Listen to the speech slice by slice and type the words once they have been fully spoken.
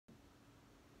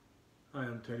Hi,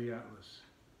 I'm Teddy Atlas,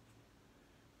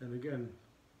 and again,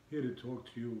 here to talk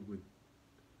to you with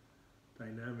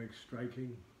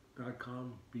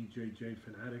dynamicstriking.com, BJJ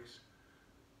Fanatics.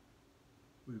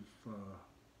 We've uh,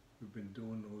 we've been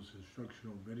doing those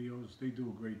instructional videos. They do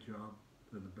a great job.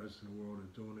 They're the best in the world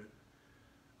at doing it.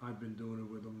 I've been doing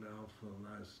it with them now for the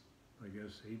last, I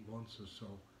guess, 8 months or so,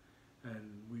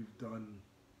 and we've done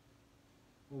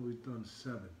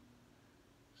seven.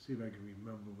 See if I can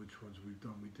remember which ones we've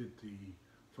done. We did the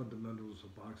fundamentals of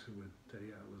boxing with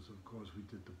Teddy Atlas. Of course, we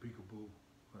did the peekaboo.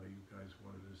 A lot of you guys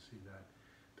wanted to see that.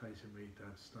 Tyson made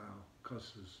that style.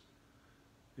 Cuss's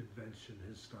invention,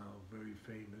 his style, very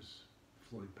famous.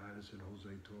 Floyd Patterson, Jose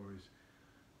Torres.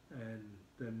 And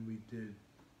then we did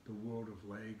the world of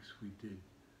legs. We did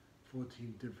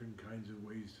 14 different kinds of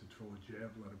ways to throw a jab.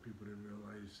 A lot of people didn't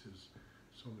realize there's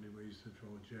so many ways to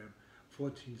throw a jab.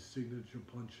 14 signature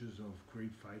punches of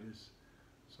great fighters.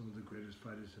 Some of the greatest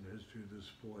fighters in the history of the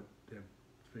sport, their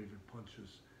favorite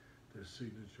punches, their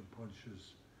signature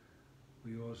punches.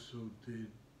 We also did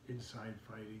inside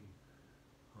fighting.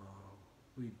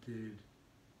 We did,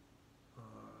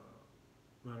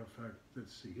 matter of fact,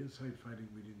 let's see, inside fighting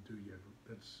we didn't do yet.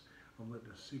 I'm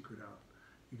letting a secret out.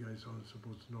 You guys aren't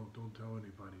supposed to know, don't tell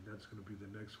anybody. That's gonna be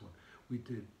the next one. We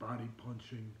did body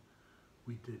punching.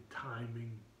 We did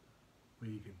timing, where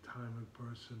you can time a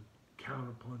person,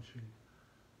 counter punching.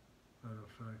 Matter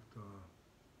of fact,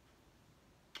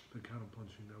 the counter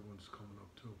punching, that one's coming up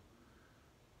too.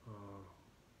 Uh,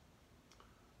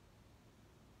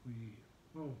 we,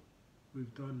 well,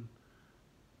 we've done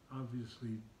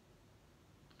obviously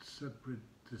separate,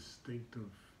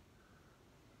 distinctive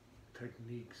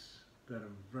techniques that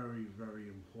are very, very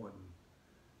important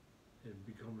in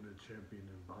becoming a champion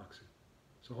in boxing.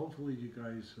 So hopefully you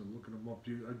guys are looking them up.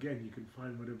 Again, you can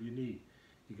find whatever you need.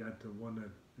 You got the one that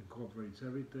incorporates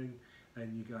everything,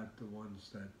 and you got the ones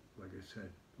that, like I said,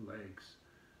 legs,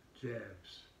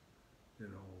 jabs,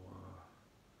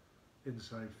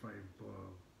 inside fight,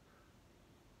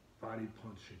 body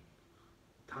punching,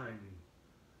 timing,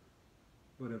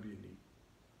 whatever you need.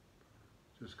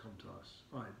 Just come to us.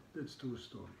 All right, let's do a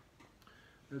story.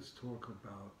 Let's talk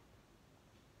about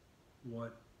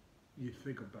what you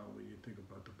think about when you think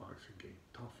about the boxing game,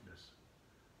 toughness.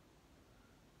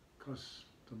 Cus,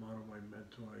 D'Amato, my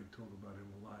mentor, I talk about him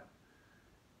a lot.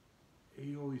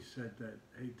 He always said that,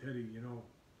 hey Teddy,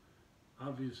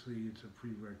 obviously it's a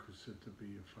prerequisite to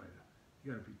be a fighter.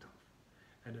 You gotta be tough.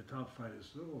 And the top fighters,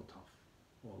 they're all tough,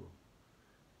 all of them.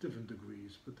 Different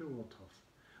degrees, but they're all tough.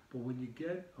 But when you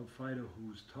get a fighter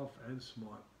who's tough and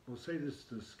smart, well, say this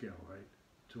to the scale, right?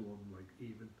 Two of them like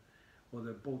even. Well,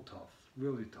 they're both tough,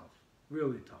 really tough,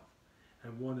 really tough.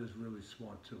 And one is really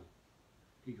smart too.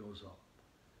 He goes up.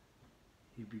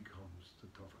 He becomes the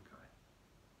tougher guy.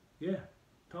 Yeah,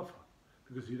 tougher.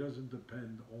 Because he doesn't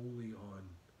depend only on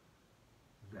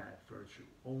that virtue,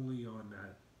 only on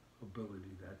that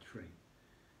ability, that trait.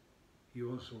 He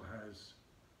also has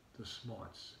the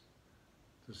smarts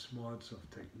of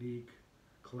technique,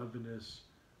 cleverness,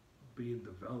 being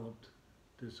developed,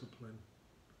 discipline,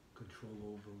 control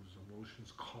over his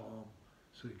emotions, calm,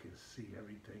 so he can see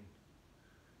everything.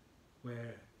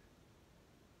 Where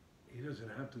he doesn't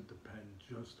have to depend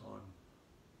just on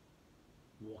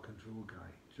walking through a guy,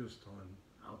 just on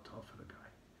how tough of the guy.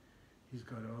 He's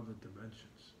got other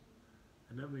dimensions,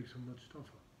 and that makes him much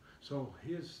tougher. So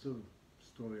here's the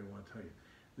story I want to tell you.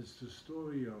 It's the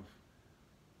story of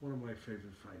one of my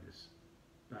favorite fighters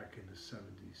back in the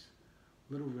 70s,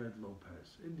 Little Red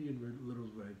Lopez, Indian Little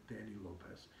Red Danny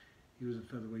Lopez. He was a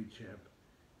featherweight champ,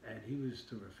 and he was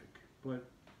terrific. But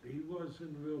he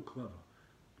wasn't real clever,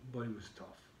 but he was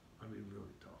tough. I mean,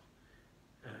 really tough.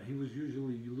 He was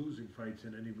usually losing fights,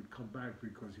 and then he would come back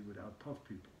because he would out-tough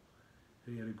people.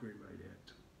 And he had a great right hand,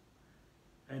 too.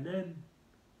 And then,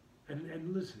 and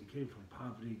listen, he came from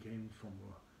poverty,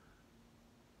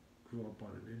 grew up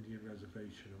on an Indian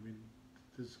reservation. I mean,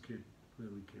 this kid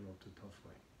really came up the tough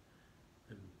way.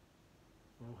 And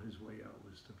well, his way out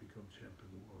was to become champ of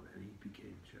the world, and he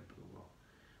became champ of the world.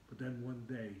 But then one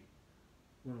day,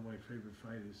 one of my favorite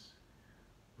fighters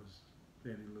was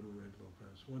Danny Little Red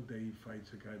Lopez. One day he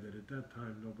fights a guy that at that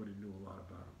time nobody knew a lot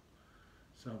about him,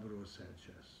 Salvador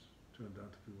Sanchez. Turned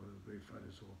out to be one of the great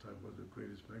fighters of all time, one of the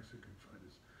greatest Mexican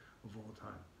fighters of all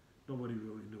time. Nobody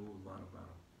really knew a lot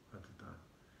about him at the time.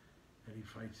 And he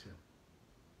fights him.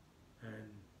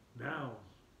 And now,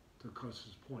 to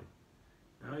Cuss's point,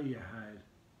 now you had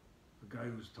a guy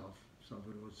who's tough,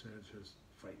 Salvador Sanchez,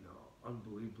 fighting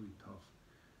unbelievably tough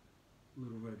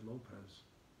Little Red Lopez,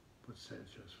 but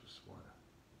Sanchez was smarter,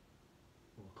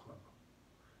 more clever.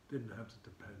 Didn't have to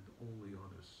depend only on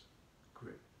his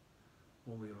grit,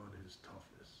 only on his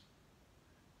toughness.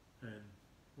 And,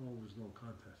 well, it was no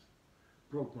contest.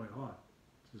 Broke my heart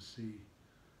to see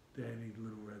Danny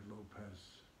Little Red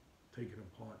Lopez taken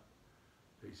apart,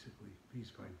 basically,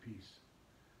 piece by piece.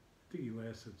 I think he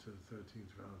lasted to the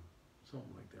 13th round,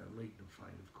 something like that, late in the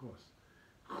fight, of course.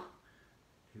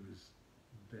 He was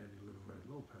Danny Little Red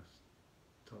Lopez.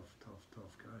 Tough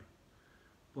guy.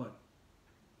 But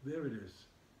there it is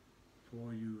for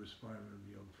all you aspiring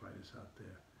young fighters out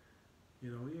there.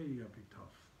 You know, yeah, you gotta be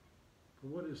tough.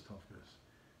 But what is toughness?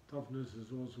 Toughness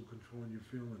is also controlling your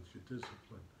feelings, your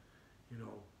discipline, you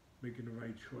know, making the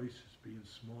right choices, being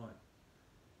smart,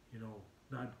 you know,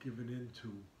 not giving in to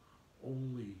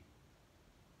only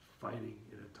fighting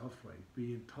in a tough way,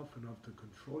 being tough enough to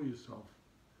control yourself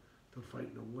to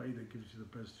fight in a way that gives you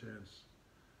the best chance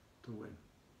to win.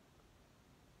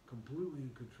 Completely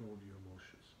in control of your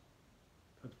emotions.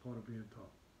 That's part of being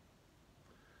tough.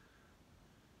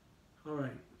 All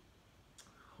right.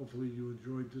 Hopefully you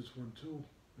enjoyed this one too,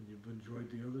 and you've enjoyed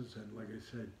the others, and like I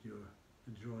said, you're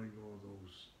enjoying all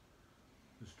those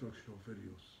instructional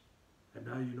videos. And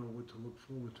now you know what to look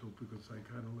forward to, because I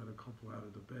kind of let a couple out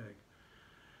of the bag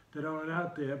that aren't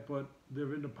out there, but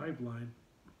they're in the pipeline.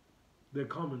 They're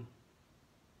coming.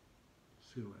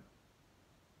 See you later.